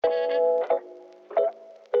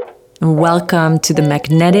and welcome to the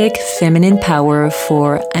Magnetic Feminine Power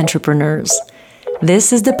for Entrepreneurs.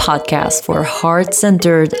 This is the podcast for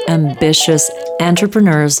heart-centered, ambitious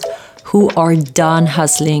entrepreneurs who are done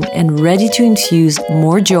hustling and ready to infuse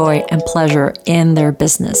more joy and pleasure in their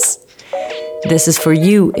business. This is for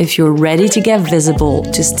you if you're ready to get visible,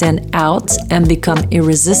 to stand out, and become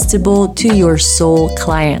irresistible to your soul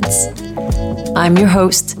clients. I'm your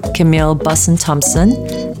host, Camille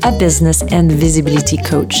Busson-Thompson, a business and visibility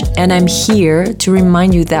coach, and I'm here to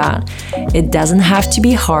remind you that it doesn't have to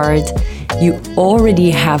be hard. You already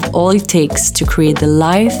have all it takes to create the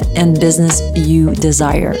life and business you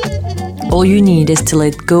desire. All you need is to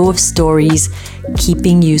let go of stories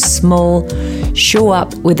keeping you small, show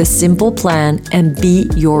up with a simple plan, and be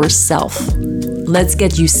yourself. Let's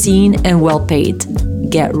get you seen and well paid.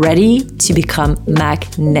 Get ready to become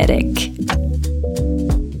magnetic.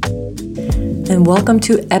 And welcome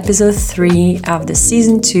to episode 3 of the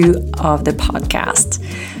season 2 of the podcast.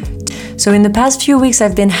 So in the past few weeks,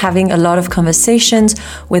 I've been having a lot of conversations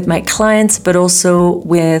with my clients, but also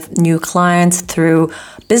with new clients through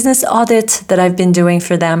business audit that I've been doing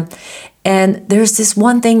for them. And there's this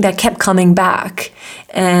one thing that kept coming back,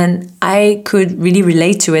 and I could really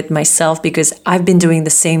relate to it myself because I've been doing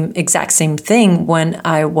the exact same thing when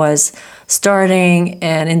I was starting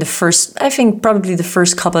and in the first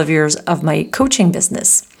couple of years of my coaching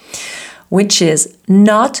business, which is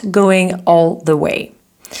not going all the way.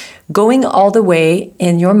 Going all the way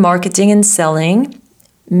in your marketing and selling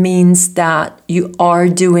means that you are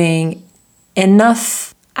doing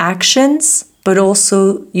enough actions, but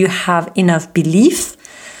also you have enough belief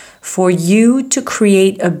for you to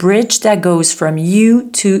create a bridge that goes from you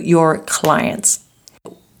to your clients.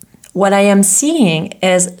 What I am seeing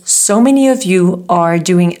is so many of you are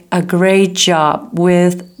doing a great job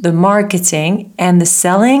with the marketing and the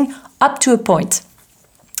selling up to a point.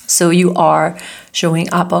 So you are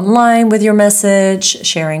showing up online with your message,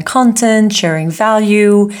 sharing content, sharing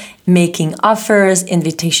value, making offers,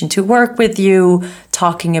 invitation to work with you,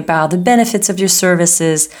 talking about the benefits of your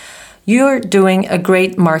services. You're doing a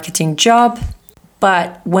great marketing job,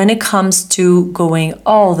 but when it comes to going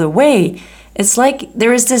all the way, it's like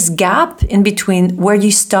there is this gap in between where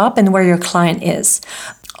you stop and where your client is.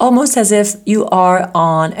 Almost as if you are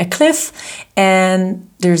on a cliff and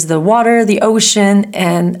there's the water, the ocean,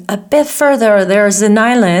 and a bit further there's an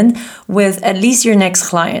island with at least your next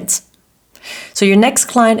client. So your next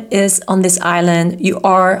client is on this island, you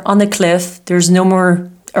are on the cliff, there's no more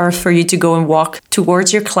earth for you to go and walk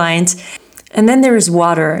towards your client. And then there is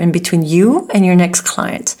water in between you and your next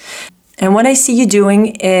client. And what I see you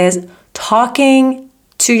doing is talking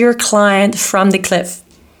to your client from the cliff.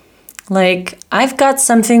 Like, I've got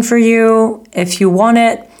something for you. If you want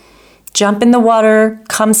it, jump in the water,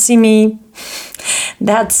 come see me.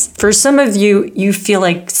 That's, for some of you, you feel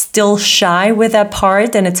like still shy with that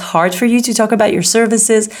part and it's hard for you to talk about your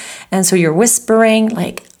services. And so you're whispering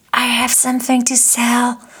like, I have something to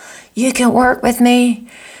sell. You can work with me.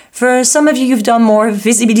 For some of you, you've done more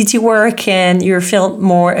visibility work and you feel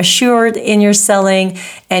more assured in your selling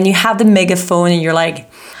and you have the megaphone and you're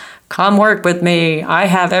like, come work with me. I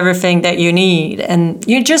have everything that you need. And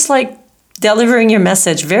you're just like delivering your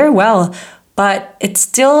message very well, but it's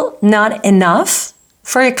still not enough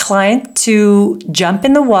for your client to jump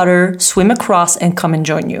in the water, swim across, and come and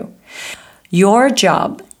join you. Your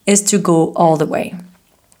job is to go all the way.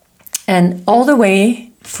 And all the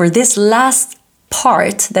way for this last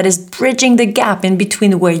part that is bridging the gap in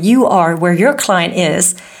between where you are, where your client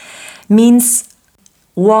is, means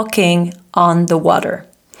walking on the water.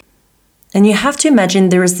 And you have to imagine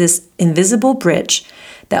there is this invisible bridge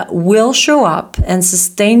that will show up and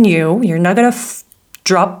sustain you. You're not going to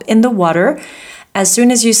drop in the water as soon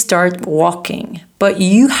as you start walking, but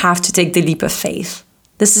you have to take the leap of faith.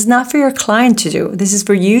 This is not for your client to do. This is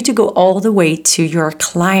for you to go all the way to your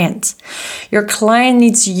client. Your client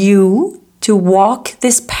needs you to walk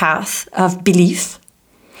this path of belief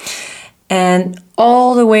and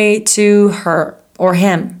all the way to her or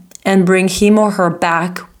him and bring him or her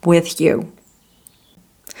back with you.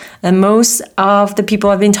 And most of the people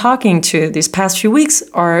I've been talking to these past few weeks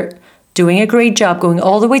are doing a great job going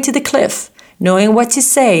all the way to the cliff, knowing what to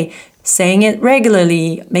say, saying it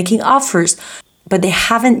regularly, making offers, but they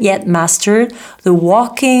haven't yet mastered the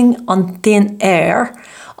walking on thin air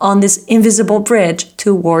on this invisible bridge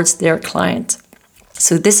towards their client.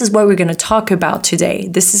 So this is what we're going to talk about today.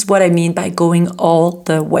 This is what I mean by going all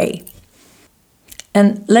the way.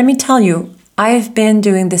 And let me tell you, I've been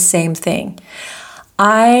doing the same thing.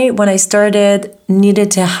 When I started,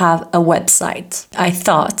 needed to have a website. I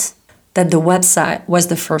thought that the website was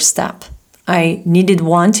the first step. I needed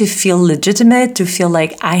one to feel legitimate, to feel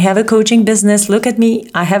like I have a coaching business. Look at me.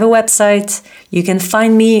 I have a website. You can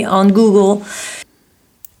find me on Google.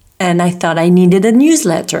 And I thought I needed a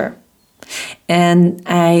newsletter. And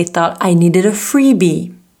I thought I needed a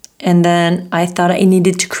freebie. And then I thought I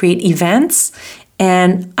needed to create events.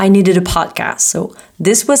 And I needed a podcast. So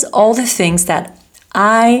this was all the things that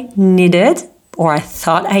I needed, or I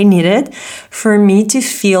thought I needed, for me to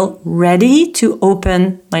feel ready to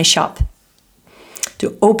open my shop,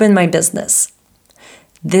 to open my business.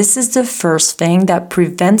 This is the first thing that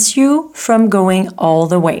prevents you from going all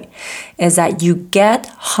the way, is that you get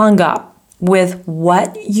hung up with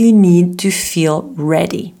what you need to feel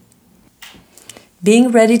ready.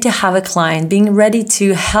 Being ready to have a client, being ready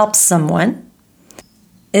to help someone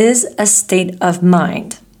is a state of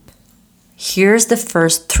mind. Here's the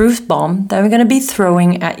first truth bomb that I'm going to be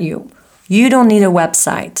throwing at you. You don't need a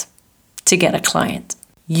website to get a client.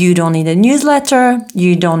 You don't need a newsletter.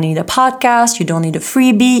 You don't need a podcast. You don't need a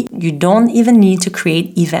freebie. You don't even need to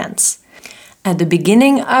create events. At the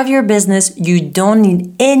beginning of your business, you don't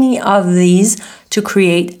need any of these to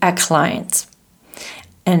create a client.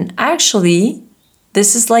 And actually,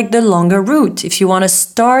 this is like the longer route. If you want to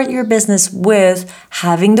start your business with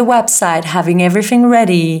having the website, having everything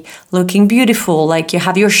ready, looking beautiful, like you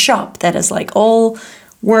have your shop that is like all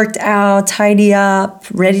worked out, tidy up,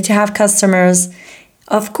 ready to have customers,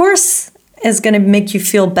 of course, it's going to make you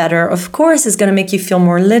feel better. Of course, it's going to make you feel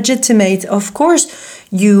more legitimate. Of course,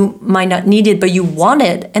 you might not need it, but you want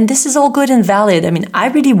it. And this is all good and valid. I mean, I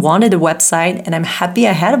really wanted a website and I'm happy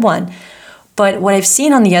I had one. But what I've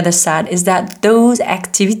seen on the other side is that those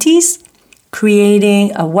activities,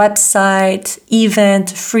 creating a website, event,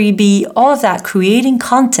 freebie, all of that, creating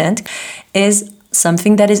content is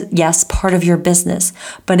something that is, yes, part of your business,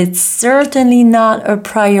 but it's certainly not a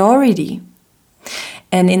priority.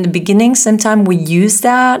 And in the beginning, sometimes we use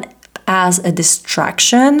that as a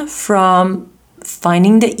distraction from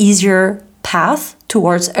finding the easier path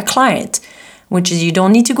towards a client, which is you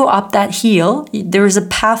don't need to go up that hill. There is a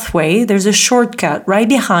pathway, there's a shortcut right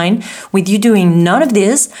behind with you doing none of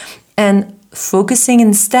this and focusing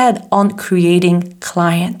instead on creating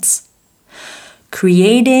clients.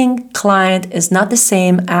 Creating client is not the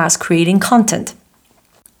same as creating content.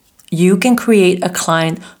 You can create a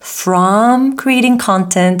client from creating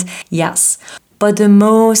content, yes. But the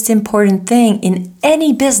most important thing in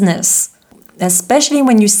any business, especially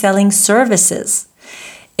when you're selling services,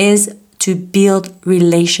 is to build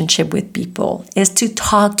relationship with people, is to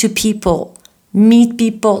talk to people, meet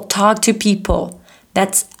people, talk to people.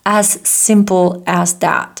 That's as simple as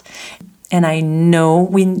that. And I know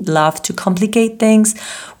we love to complicate things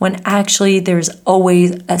when actually there's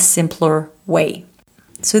always a simpler way.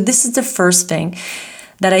 So this is the first thing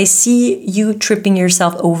that I see you tripping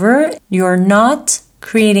yourself over. You're not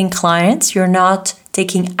creating clients. You're not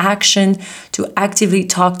taking action to actively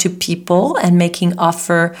talk to people and making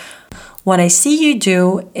offer. What I see you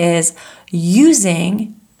do is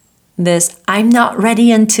using this, I'm not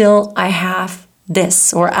ready until I have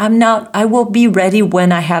this, or I will be ready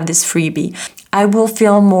when I have this freebie. I will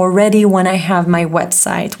feel more ready when I have my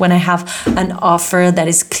website, when I have an offer that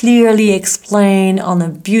is clearly explained on a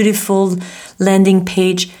beautiful landing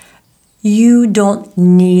page. You don't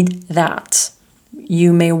need that.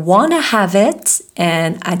 You may want to have it,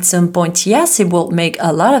 and at some point, yes, it will make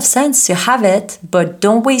a lot of sense to have it, but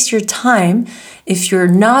don't waste your time if you're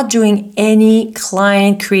not doing any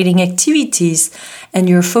client creating activities and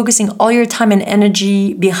you're focusing all your time and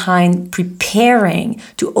energy behind preparing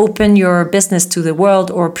to open your business to the world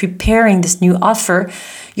or preparing this new offer.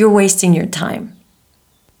 You're wasting your time.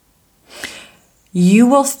 You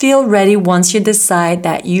will feel ready once you decide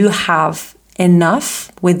that you have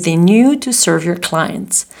enough within you to serve your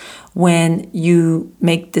clients. When you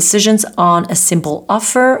make decisions on a simple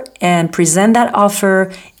offer and present that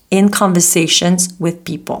offer in conversations with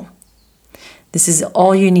people. This is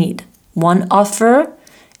all you need. One offer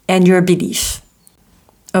and your belief.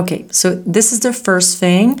 Okay, so this is the first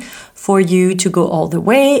thing. For you to go all the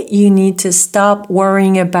way, you need to stop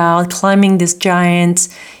worrying about climbing this giant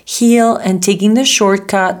hill and taking the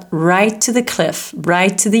shortcut right to the cliff,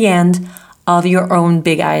 right to the end of your own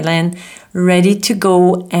big island, ready to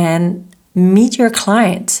go and meet your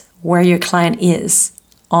client where your client is,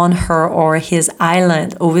 on her or his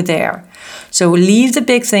island over there. So leave the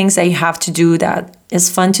big things that you have to do that is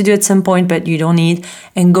fun to do at some point, but you don't need,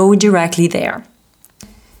 and go directly there.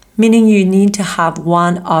 Meaning you need to have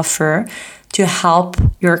one offer to help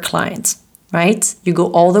your clients, right? You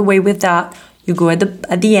go all the way with that. You go at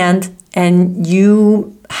the end and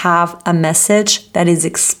you have a message that is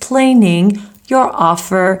explaining your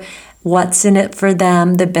offer what's in it for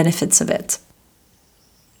them, the benefits of it.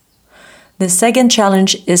 The second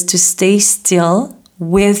challenge is to stay still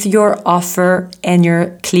with your offer and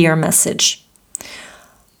your clear message.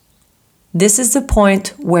 This is the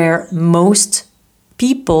point where most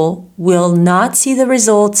people will not see the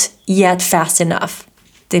results yet fast enough.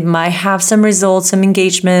 They might have some results, some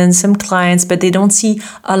engagement, some clients, but they don't see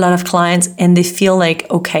a lot of clients and they feel like,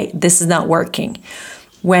 okay, this is not working.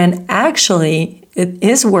 When actually it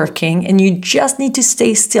is working and you just need to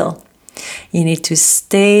stay still. You need to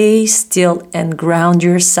stay still and ground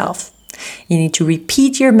yourself. You need to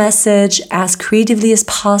repeat your message as creatively as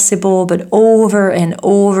possible, but over and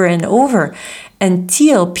over and over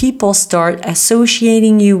until people start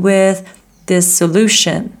associating you with this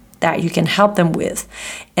solution that you can help them with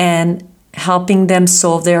and helping them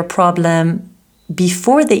solve their problem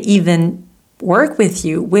before they even work with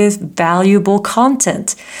you with valuable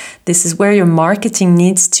content. This is where your marketing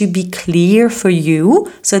needs to be clear for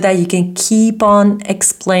you so that you can keep on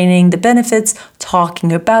explaining the benefits,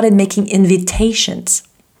 talking about it, making invitations.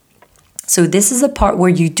 So this is a part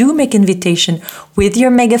where you do make invitation with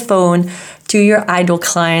your megaphone to your ideal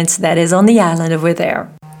clients that is on the island over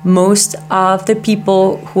there. Most of the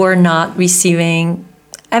people who are not receiving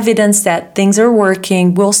evidence that things are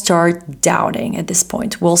working will start doubting at this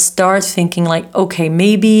point. Will start thinking like, okay,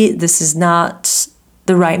 maybe this is not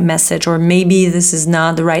the right message, or maybe this is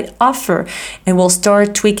not the right offer, and will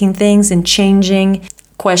start tweaking things and changing,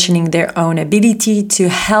 questioning their own ability to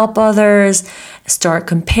help others, start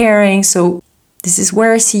comparing. So this is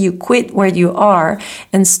where I see you quit where you are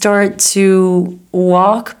and start to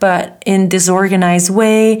walk, but in disorganized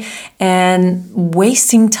way and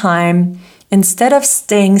wasting time. Instead of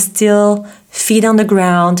staying still, feet on the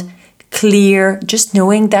ground, clear, just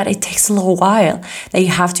knowing that it takes a little while, that you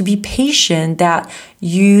have to be patient, that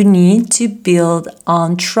you need to build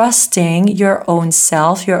on trusting your own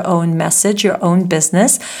self, your own message, your own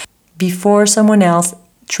business before someone else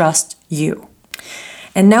trusts you.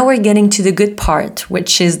 And now we're getting to the good part,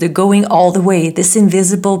 which is the going all the way, this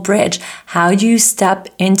invisible bridge. How do you step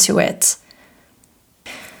into it?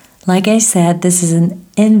 Like I said, this is an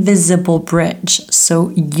invisible bridge. So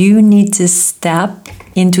you need to step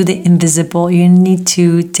into the invisible. You need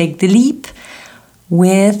to take the leap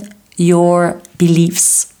with your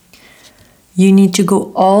beliefs. You need to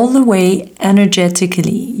go all the way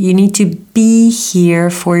energetically. You need to be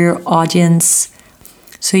here for your audience.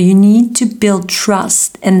 So you need to build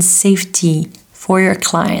trust and safety for your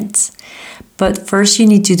clients. But first you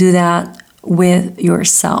need to do that with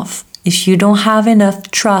yourself. If you don't have enough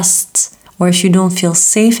trust, or if you don't feel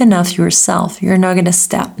safe enough yourself, you're not going to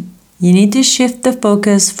step. You need to shift the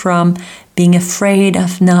focus from being afraid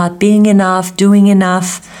of not being enough, doing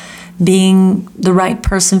enough, being the right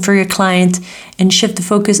person for your client, and shift the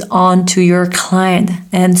focus on to your client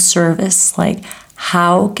and service. Like,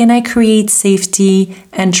 how can I create safety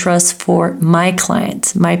and trust for my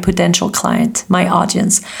client, my potential client, my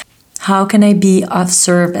audience? How can I be of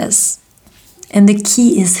service? And the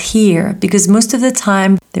key is here, because most of the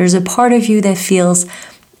time there's a part of you that feels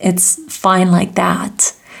it's fine like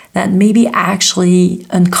that maybe actually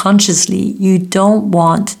unconsciously you don't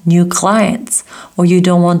want new clients, or you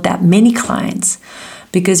don't want that many clients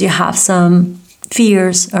because you have some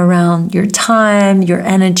fears around your time, your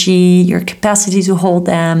energy, your capacity to hold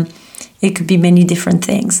them. It could be many different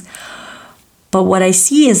things. But what I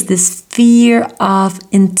see is this fear of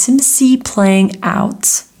intimacy playing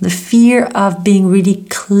out, the fear of being really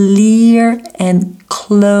clear and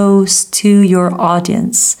close to your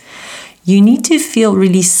audience. You need to feel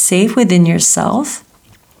really safe within yourself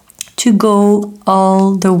to go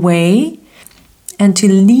all the way and to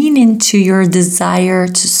lean into your desire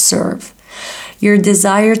to serve. Your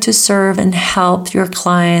desire to serve and help your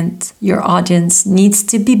client, your audience, needs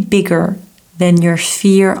to be bigger than your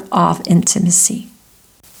fear of intimacy.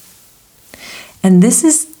 And this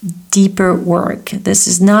is deeper work. This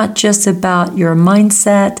is not just about your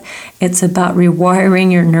mindset. It's about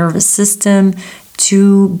rewiring your nervous system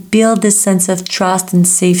to build this sense of trust and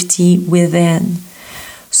safety within,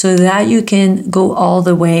 so that you can go all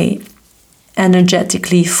the way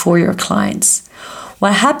energetically for your clients.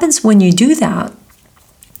 What happens when you do that,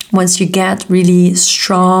 once you get really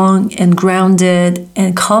strong and grounded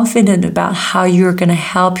and confident about how you're going to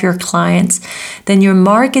help your clients, then your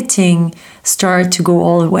marketing starts to go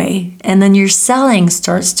all the way. And then your selling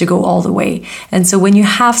starts to go all the way. And so when you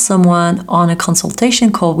have someone on a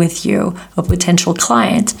consultation call with you, a potential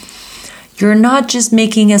client, you're not just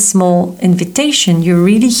making a small invitation. You're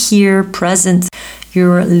really here, present.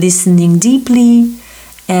 You're listening deeply.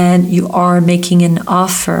 and you are making an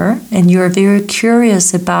offer and you're very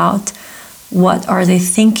curious about what are they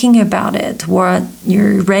thinking about it, what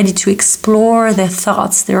you're ready to explore their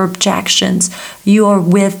thoughts, their objections. You are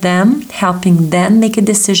with them, helping them make a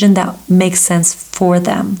decision that makes sense for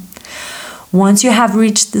them. Once you have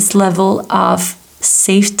reached this level of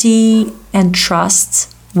safety and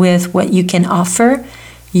trust with what you can offer,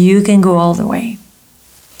 you can go all the way.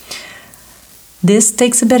 This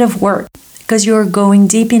takes a bit of work because you're going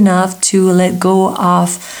deep enough to let go of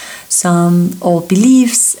some old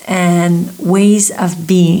beliefs and ways of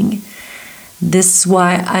being. This is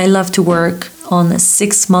why I love to work on a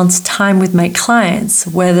 6 months time with my clients,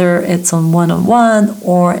 whether it's on one-on-one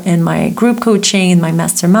or in my group coaching, in my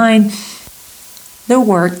mastermind. The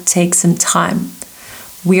work takes some time.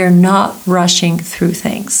 We are not rushing through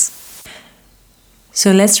things.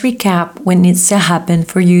 So let's recap what needs to happen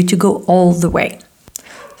for you to go all the way.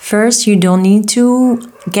 First, you don't need to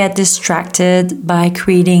get distracted by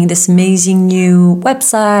creating this amazing new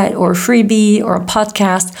website or freebie or a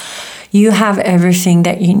podcast. You have everything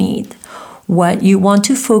that you need. What you want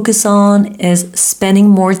to focus on is spending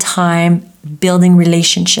more time building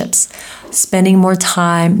relationships, spending more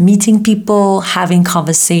time meeting people, having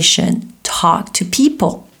conversation, talk to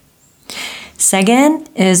people. Second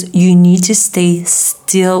is you need to stay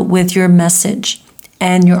still with your message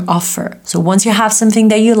and your offer. So once you have something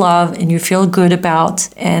that you love and you feel good about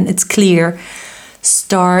and it's clear,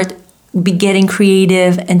 start getting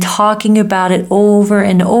creative and talking about it over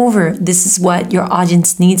and over. This is what your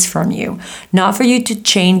audience needs from you. Not for you to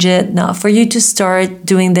change it, not for you to start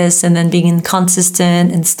doing this and then being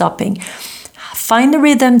inconsistent and stopping. Find the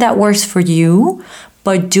rhythm that works for you,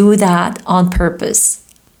 but do that on purpose.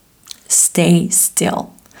 Stay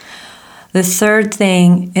still. The third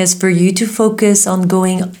thing is for you to focus on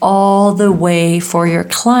going all the way for your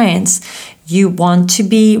clients. You want to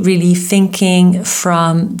be really thinking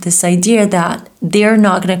from this idea that they're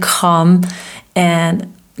not going to come and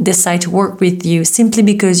decide to work with you simply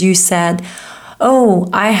because you said, "Oh,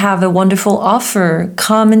 I have a wonderful offer.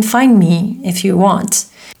 Come and find me if you want."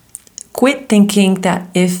 Quit thinking that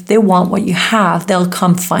if they want what you have, they'll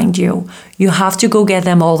come find you. You have to go get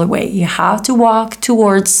them all the way. You have to walk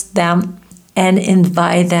towards them and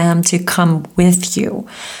invite them to come with you.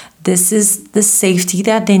 This is the safety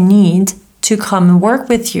that they need to come and work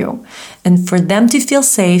with you. And for them to feel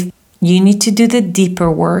safe, you need to do the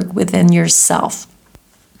deeper work within yourself.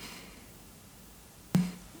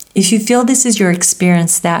 If you feel this is your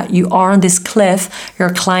experience, that you are on this cliff, your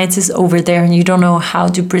client is over there and you don't know how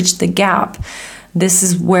to bridge the gap, this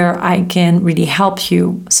is where I can really help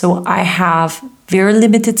you. So I have very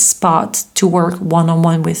limited spot to work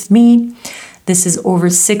one-on-one with me. This is over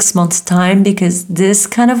 6 months time because this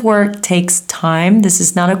kind of work takes time. This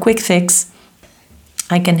is not a quick fix.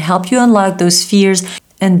 I can help you unlock those fears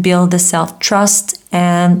and build the self-trust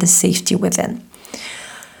and the safety within.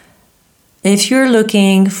 If you're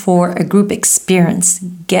looking for a group experience,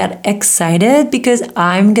 get excited because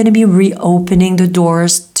I'm going to be reopening the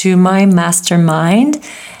doors to my mastermind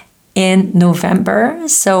in November.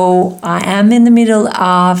 So I am in the middle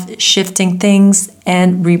of shifting things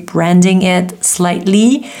and rebranding it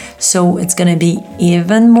slightly. So it's going to be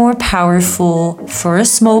even more powerful for a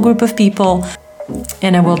small group of people.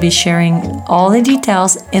 And I will be sharing all the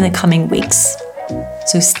details in the coming weeks.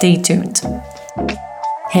 So stay tuned.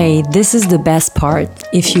 Hey, this is the best part.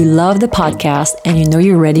 If you love the podcast and you know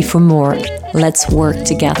you're ready for more, let's work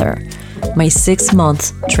together. My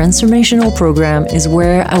 6-month transformational program is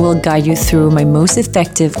where I will guide you through my most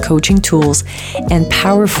effective coaching tools and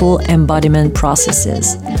powerful embodiment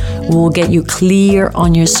processes. We'll get you clear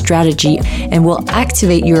on your strategy and will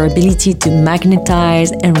activate your ability to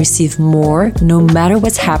magnetize and receive more no matter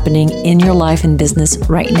what's happening in your life and business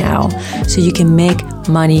right now, so you can make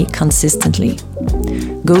money consistently.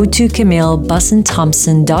 Go to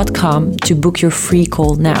CamilleBussenthompson.com to book your free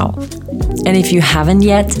call now. And if you haven't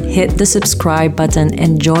yet, hit the subscribe button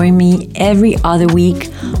and join me every other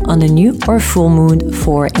week on a new or full moon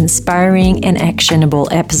for inspiring and actionable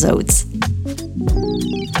episodes.